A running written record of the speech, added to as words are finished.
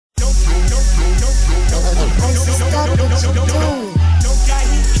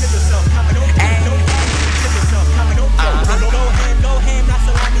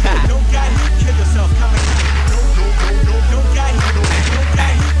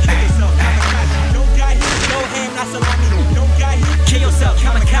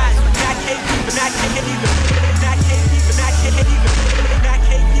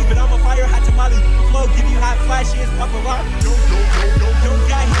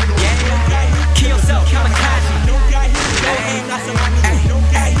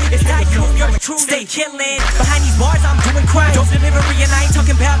Stay chillin'. Behind these bars, I'm doing crime. Dope delivery and I ain't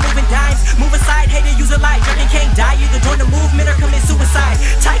talking about moving dimes. Move aside, hater, use a light. Jerkin can't die, either join the movement or commit suicide.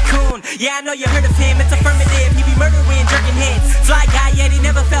 Tycoon, yeah, I know you heard of him. It's affirmative, he be murdering, jerking hits. Fly guy, yet he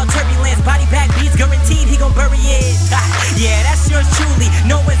never felt turbulence. Body back beats, guaranteed he gon' bury it. Yeah, that's yours truly.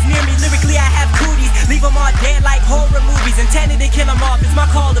 No one's near me, lyrically I have cooties. Leave them all dead like horror movies. Intended to kill them off, it's my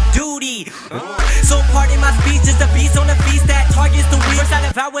call of duty. So pardon my speech, just a beast on a feast that targets the weak. First I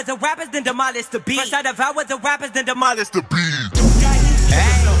devour the rappers, then demolish the beat. First I devour the rappers, then demolish the beat.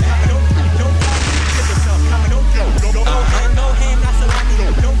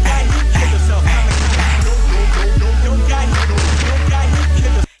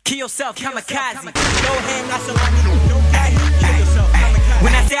 Kill yourself, kamikaze.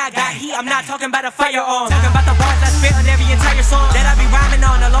 When I say I got heat, I'm not talking about a firearm. Talking about the bars I spit on every entire song that I be rhyming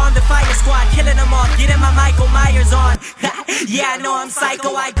on. Along the fire squad, killing them off, getting my Michael Myers on. Yeah, I know I'm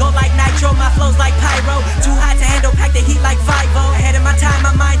psycho, I go like nitro, my flow's like pyro. Too hot to handle, pack the heat like 5-0. Ahead of my time,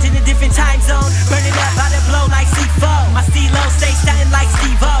 my mind's in a different time zone. Burning up, by the blow like C4. My C-Lo stay stunting like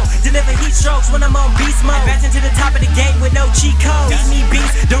Steve-O. Deliver heat strokes when I'm on beast mode. Advancing to the top of the game with no cheat codes. Beat me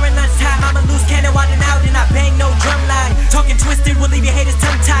beats, during lunchtime, I'm a loose cannon wilding out and I bang no drum line. Talking twisted will leave your haters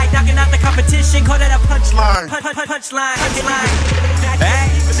tongue-tied. Knocking out the competition, call that a punchline. Punchline.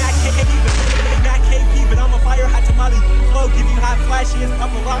 Not KP, but I'm a fire hot tamale. Flow give you hot flashy as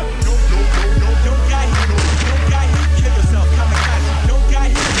upper rock. No guy, kill yourself, kamikaze. No guy,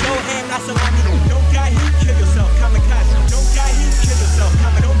 no ham, not salami. No guy, kill yourself, kamikaze. No guy, kill yourself,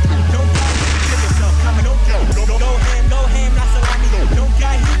 kamikaze. No guy, kill yourself, kamikaze. No ham, not salami. No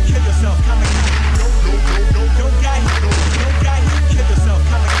guy, kill yourself, kamikaze. No guy, kill yourself,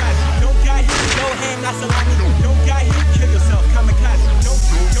 kamikaze. No guy, no ham, not salami. No guy, kill yourself, kamikaze.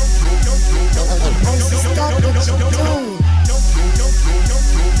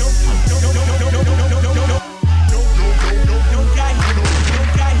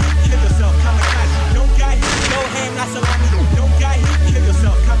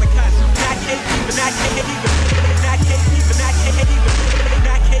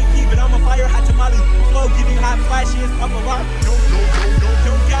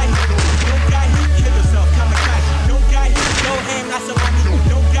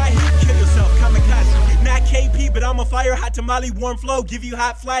 But I'm a fire hot tamale, warm flow, give you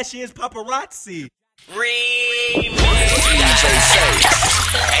hot flashes, paparazzi. Remix.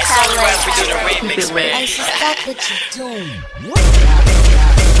 I should stop what you're doing.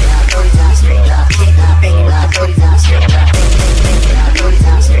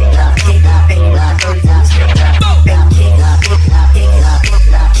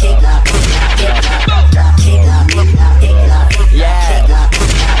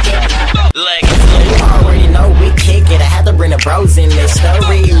 You already know we kick it. I had to bring the bros in this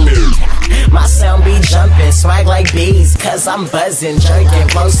story. My sound be jumping, swag like bees, cause I'm buzzing, jerking,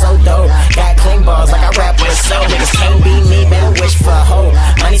 flow so dope. Got clean balls like I rap with soul. Niggas can't be me, better wish for hope.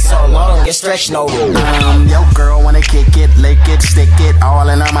 Money so long, it stretch no rule. Yo girl wanna kick it, lick it, stick it, all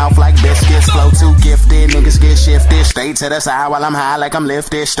in her mouth like biscuits. Flow too gifted, niggas get shifted. Straight to the side while I'm high like I'm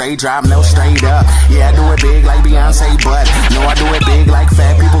lifted. Straight drop, no straight up. Yeah, I do it big like Beyonce, but no, I do it big like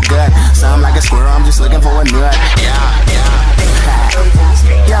fat people gut. Some like a squirrel, I'm just looking for a nut.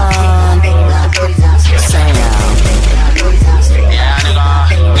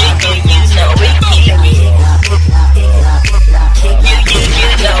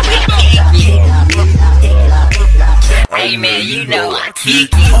 Hey man, you know I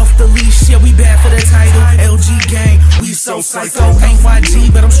kick it. Off the leash, yeah, we bad for the title. LG gang, we so psycho. Ain't YG,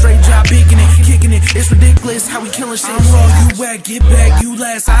 but I'm straight drop bigging it, kicking it. It's ridiculous how we killing shit. I'm raw, you whack, get back, you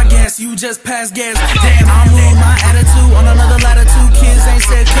last. I guess you just pass gas. Damn, I'm ruling my attitude on another ladder. 2 kids ain't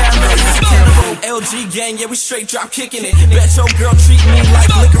said cannibal. LG gang, yeah, we straight drop kicking it. Bet your girl treat me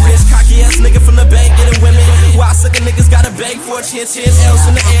like licorice. Cocky ass nigga from the bank getting women. Why sucker niggas gotta beg for a chance? Else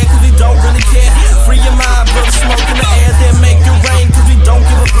in the air, cause we don't really care. Free your mind, blow the smoke in the air. Then make it rain, cause we don't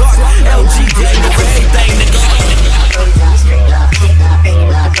give a fuck. LG gang over everything, nigga.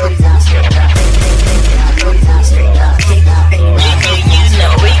 You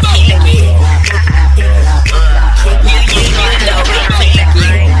know we kick it.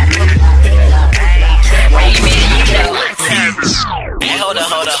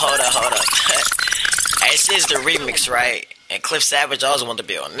 Cliff Savage also want to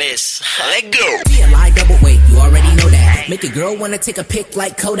be on this. Let go. Be a lie, double weight, you already know that. Make a girl wanna take a pic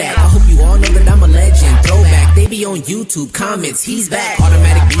like Kodak. I hope you all know that I'm a legend. Throwback, they be on YouTube, comments, he's back.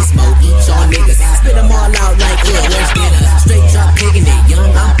 Automatic beast mode, eat y'all niggas. Spit them all out like, where's dinner? Straight drop kicking it,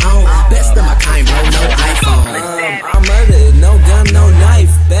 young, I'm on. Best of my kind, bro, no iPhone. I'm murdered, no gun, no knife.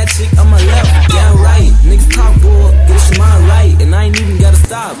 Bad chick on my left, down right. Niggas talk, boy, get your mind right. And I ain't even gotta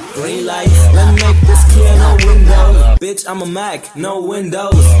stop. Green light, let me make this clear, no window. Bitch, I'm a Mac, no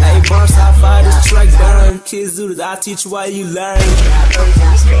windows. Hey, bars, high five, this track burn. Kids do this, I teach you while you learn.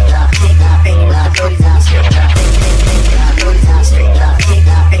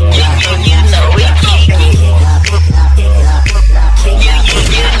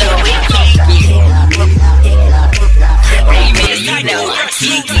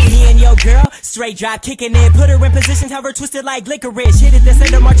 Me and your girl, straight drop kicking it. Put her in position, have her twisted like licorice. Hit it, then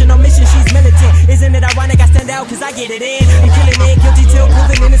send her marching on mission, she's militant. Isn't it ironic I stand out cause I get it in? I'm killing it, guilty till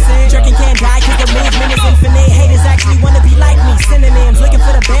proven innocent. Jerkin can't die cause the movement is infinite. Haters actually wanna be like me, synonyms. Looking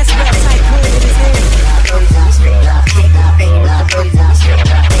for the best rap type, put it in his hand.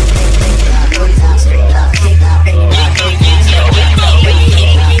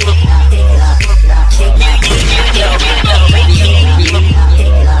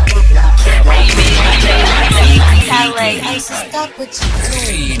 I should stop what you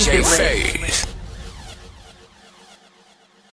doing. DJ Faye.